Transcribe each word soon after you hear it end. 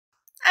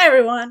Hi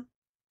everyone.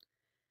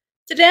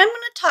 Today I'm going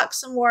to talk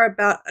some more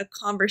about a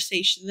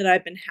conversation that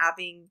I've been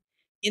having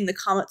in the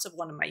comments of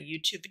one of my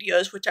YouTube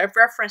videos, which I've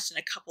referenced in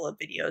a couple of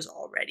videos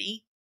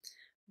already.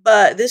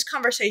 But this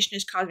conversation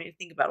has caused me to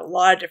think about a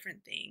lot of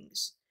different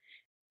things.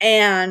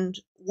 And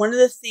one of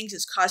the things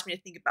it's caused me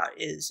to think about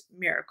is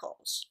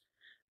miracles.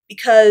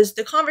 Because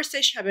the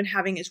conversation I've been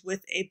having is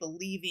with a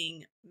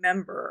believing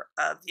member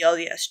of the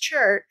LDS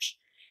Church.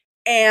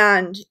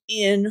 And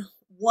in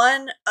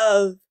one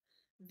of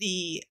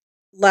the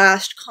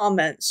last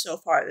comments so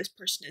far this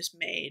person has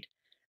made,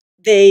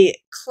 they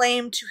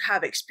claim to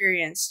have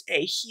experienced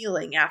a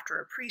healing after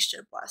a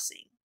priesthood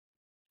blessing.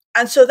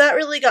 And so that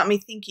really got me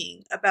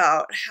thinking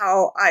about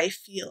how I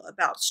feel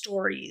about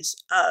stories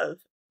of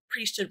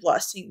priesthood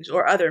blessings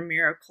or other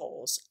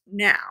miracles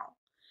now,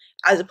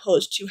 as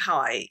opposed to how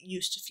I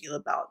used to feel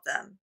about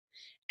them,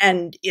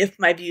 and if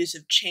my views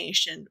have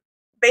changed, and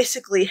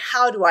basically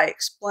how do I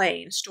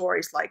explain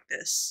stories like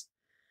this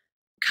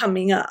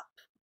coming up.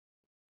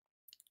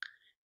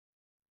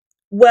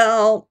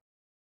 Well,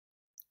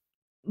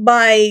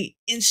 my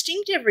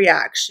instinctive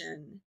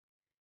reaction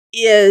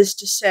is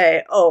to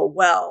say, oh,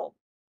 well,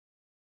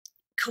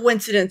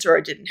 coincidence or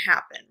it didn't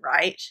happen,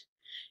 right?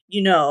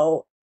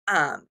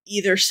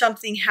 Either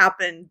something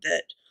happened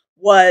that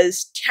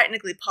was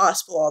technically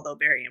possible, although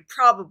very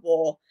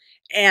improbable,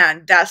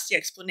 and that's the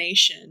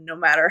explanation, no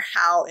matter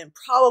how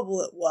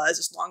improbable it was,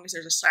 as long as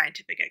there's a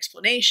scientific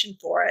explanation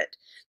for it.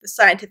 The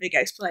scientific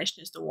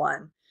explanation is the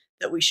one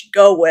that we should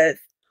go with,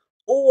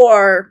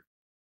 or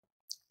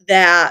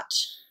that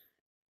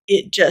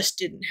it just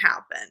didn't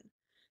happen,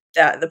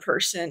 that the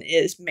person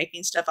is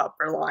making stuff up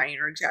or lying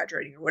or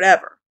exaggerating or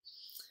whatever.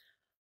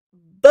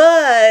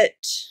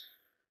 But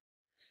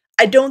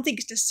I don't think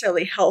it's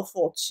necessarily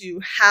helpful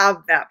to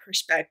have that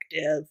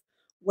perspective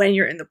when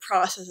you're in the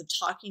process of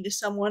talking to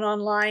someone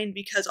online,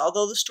 because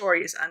although the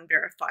story is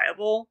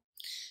unverifiable,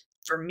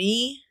 for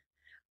me,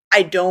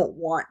 I don't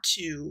want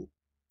to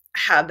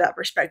have that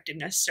perspective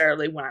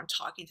necessarily when I'm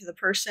talking to the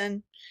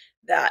person,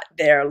 that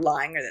they're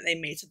lying or that they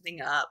made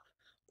something up,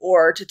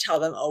 or to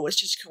tell them, oh, it's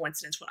just a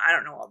coincidence, when I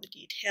don't know all the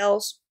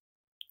details.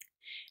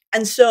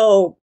 And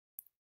so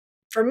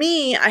for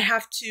me, I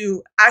have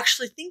to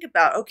actually think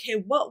about, okay,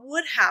 what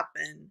would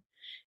happen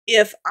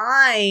if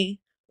I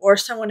or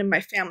someone in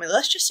my family,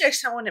 let's just say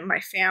someone in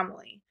my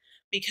family,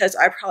 because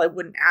I probably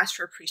wouldn't ask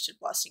for a priesthood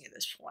blessing at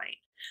this point,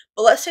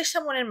 but let's say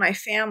someone in my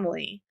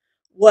family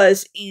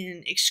was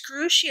in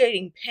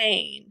excruciating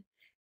pain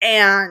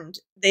and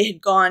they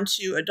had gone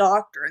to a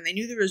doctor and they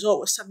knew the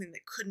result was something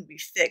that couldn't be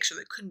fixed or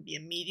that couldn't be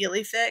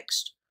immediately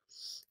fixed.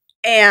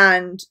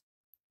 And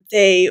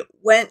they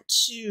went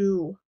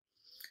to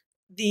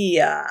the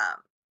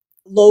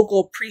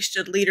local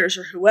priesthood leaders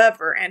or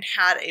whoever and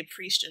had a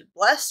priesthood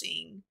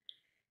blessing.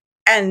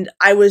 And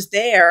I was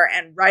there,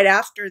 and right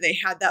after they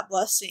had that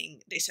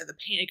blessing, they said the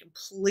pain had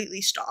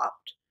completely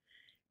stopped.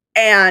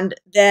 And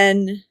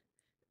then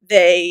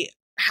they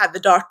had the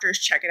doctors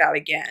check it out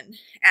again,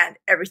 and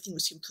everything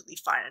was completely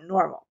fine and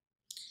normal.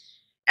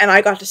 And I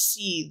got to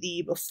see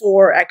the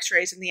before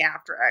x-rays and the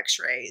after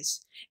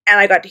x-rays, and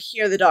I got to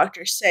hear the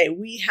doctor say,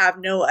 we have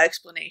no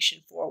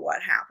explanation for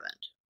what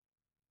happened.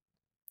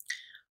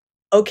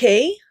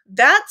 Okay,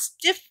 that's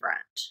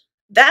different.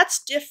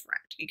 That's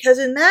different, because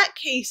in that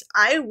case,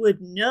 I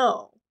would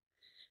know,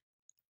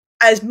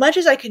 as much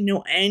as I can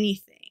know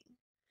anything,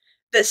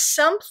 that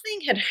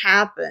something had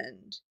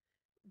happened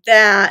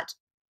that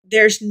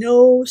there's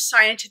no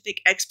scientific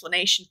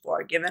explanation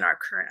for, given our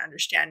current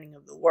understanding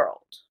of the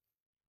world.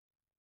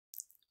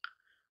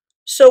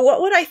 So what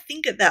would I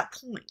think at that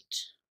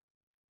point?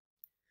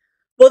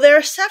 Well, there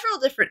are several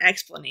different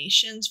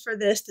explanations for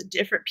this that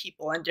different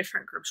people and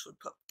different groups would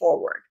put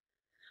forward.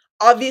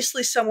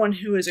 Obviously, someone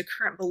who is a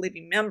current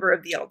believing member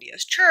of the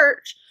LDS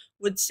Church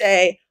would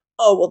say,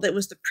 oh, well, that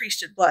was the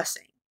priesthood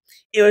blessing.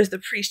 It was the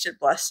priesthood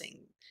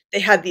blessing. They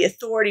had the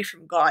authority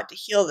from God to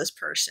heal this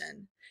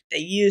person. They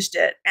used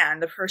it,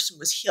 and the person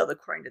was healed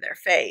according to their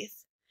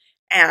faith.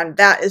 And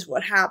that is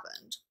what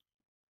happened.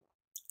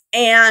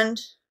 And,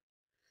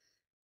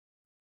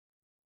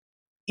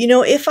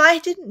 if I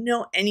didn't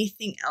know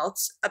anything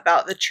else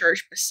about the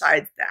church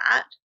besides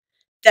that,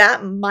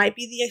 that might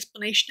be the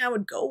explanation I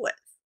would go with.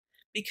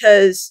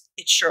 Because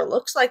it sure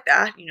looks like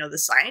that. The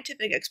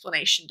scientific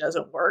explanation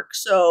doesn't work.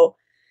 So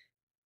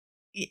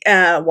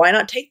why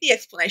not take the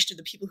explanation of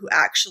the people who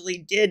actually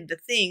did the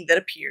thing that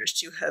appears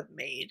to have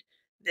made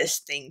this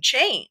thing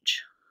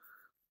change?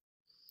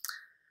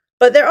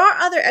 But there are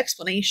other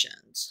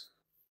explanations.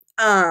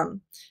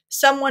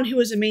 Someone who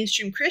is a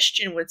mainstream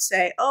Christian would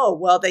say, oh,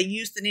 well, they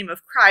used the name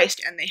of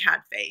Christ and they had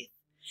faith.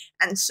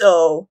 And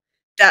so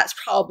that's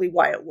probably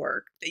why it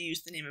worked. They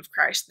used the name of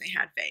Christ and they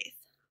had faith.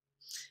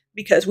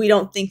 Because we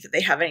don't think that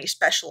they have any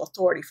special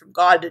authority from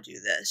God to do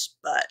this,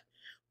 but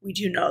we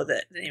do know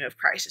that the name of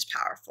Christ is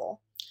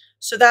powerful.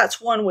 So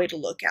that's one way to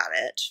look at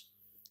it.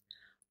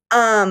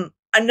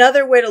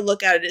 Another way to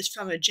look at it is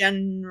from a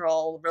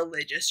general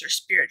religious or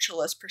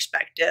spiritualist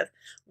perspective,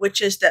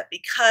 which is that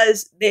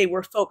because they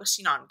were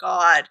focusing on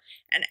God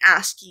and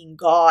asking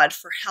God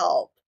for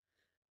help,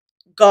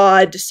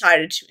 God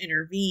decided to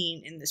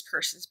intervene in this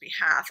person's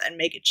behalf and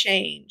make a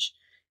change,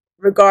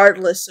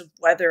 regardless of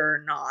whether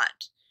or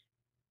not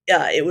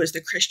it was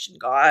the Christian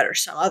God or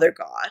some other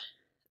God.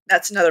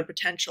 That's another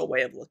potential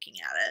way of looking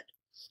at it.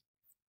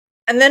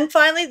 And then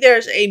finally,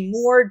 there's a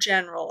more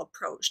general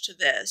approach to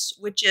this,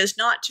 which is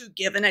not to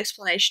give an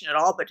explanation at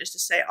all, but just to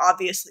say,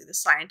 obviously, the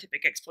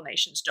scientific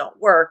explanations don't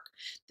work.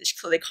 This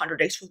clearly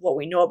contradicts with what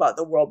we know about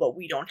the world, but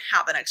we don't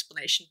have an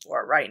explanation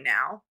for it right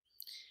now.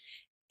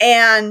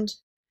 And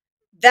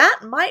that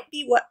might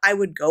be what I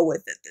would go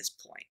with at this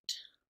point.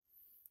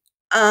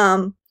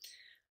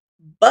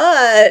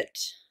 But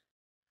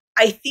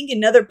I think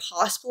another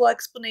possible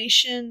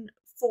explanation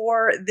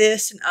for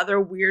this and other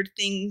weird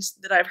things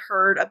that I've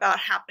heard about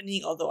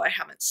happening, although I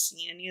haven't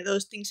seen any of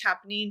those things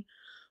happening,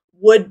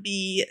 would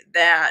be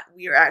that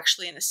we are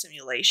actually in a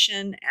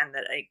simulation and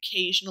that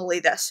occasionally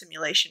that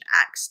simulation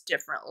acts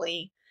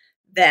differently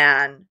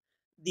than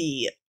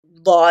the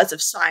laws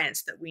of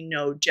science that we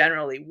know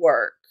generally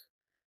work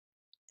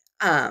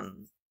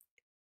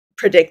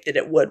predict that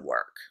it would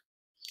work.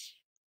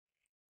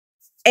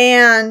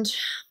 And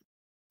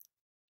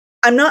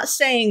I'm not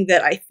saying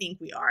that I think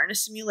we are in a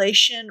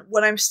simulation.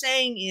 What I'm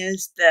saying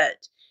is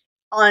that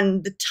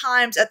at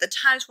the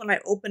times when I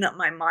open up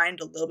my mind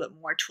a little bit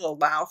more to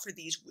allow for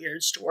these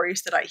weird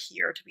stories that I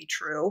hear to be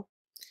true,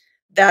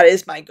 that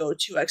is my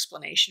go-to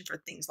explanation for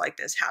things like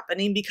this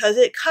happening, because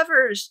it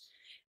covers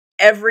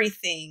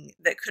everything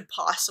that could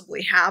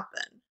possibly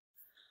happen.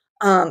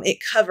 It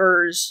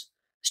covers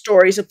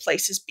stories of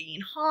places being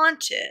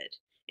haunted.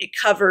 It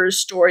covers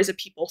stories of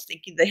people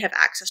thinking they have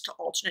access to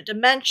alternate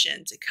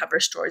dimensions. It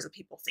covers stories of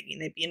people thinking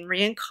they've been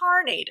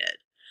reincarnated.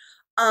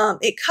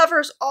 It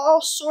covers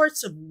all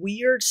sorts of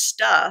weird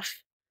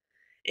stuff.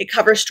 It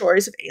covers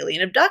stories of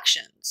alien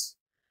abductions.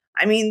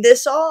 I mean,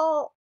 this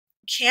all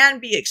can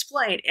be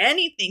explained.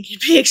 Anything can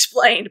be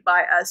explained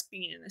by us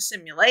being in a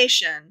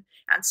simulation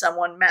and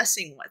someone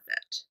messing with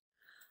it.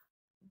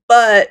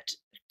 But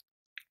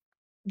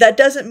that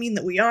doesn't mean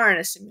that we are in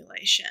a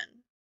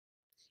simulation.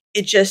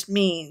 It just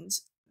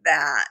means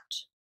that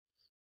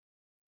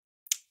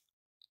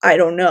I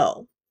don't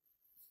know.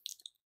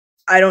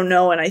 I don't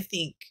know, and I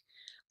think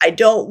I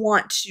don't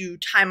want to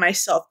tie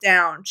myself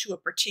down to a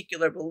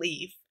particular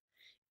belief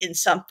in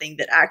something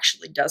that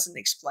actually doesn't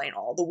explain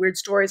all the weird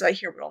stories I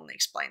hear, but only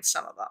explains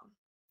some of them.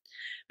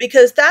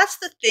 Because that's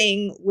the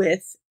thing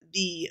with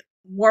the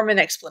Mormon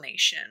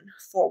explanation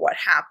for what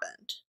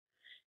happened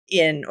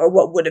or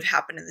what would have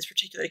happened in this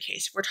particular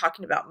case. If we're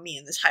talking about me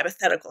in this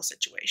hypothetical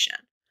situation,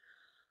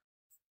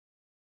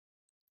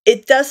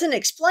 it doesn't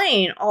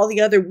explain all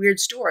the other weird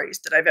stories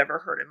that I've ever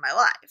heard in my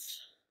life.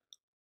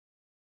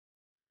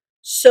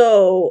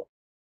 So,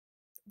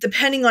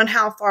 depending on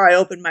how far I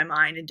open my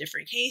mind in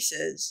different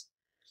cases,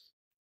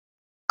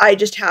 I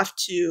just have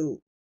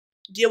to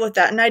deal with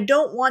that. And I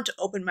don't want to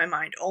open my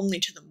mind only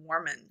to the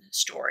Mormon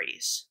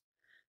stories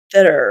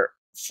that are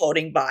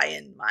floating by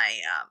in my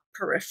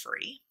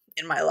periphery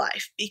in my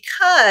life,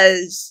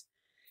 because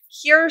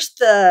here's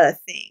the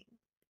thing.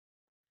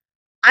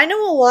 I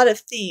know a lot of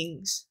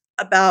things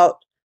about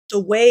the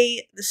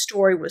way the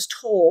story was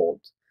told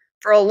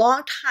for a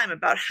long time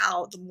about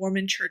how the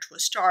Mormon church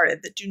was started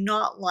that do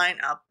not line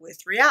up with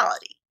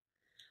reality.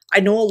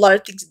 I know a lot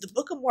of things that the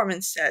Book of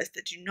Mormon says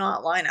that do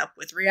not line up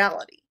with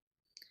reality.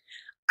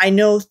 I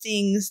know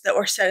things that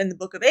were said in the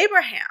Book of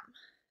Abraham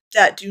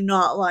that do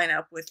not line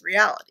up with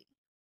reality.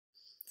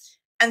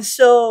 And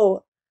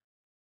so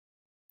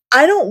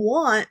I don't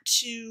want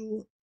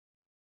to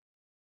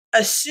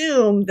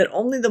assume that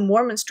only the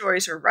Mormon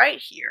stories are right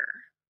here,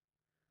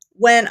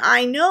 when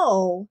I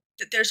know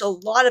that there's a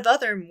lot of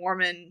other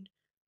Mormon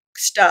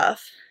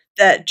stuff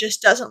that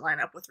just doesn't line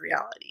up with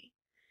reality.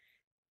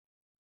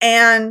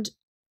 And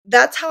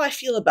that's how I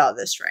feel about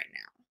this right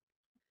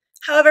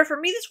now. However, for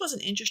me, this was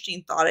an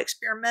interesting thought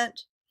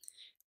experiment,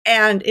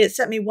 and it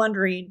set me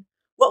wondering,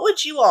 what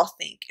would you all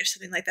think if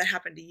something like that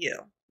happened to you?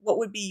 What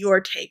would be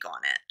your take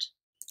on it?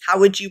 How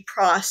would you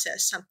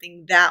process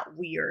something that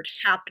weird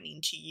happening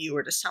to you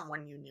or to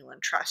someone you knew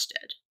and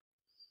trusted?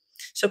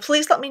 So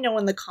please let me know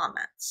in the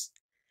comments.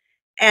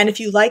 And if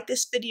you like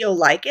this video,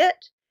 like it,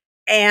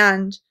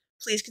 and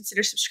please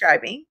consider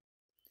subscribing.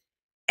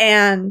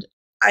 And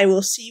I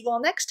will see you all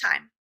next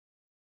time.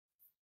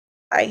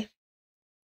 Bye.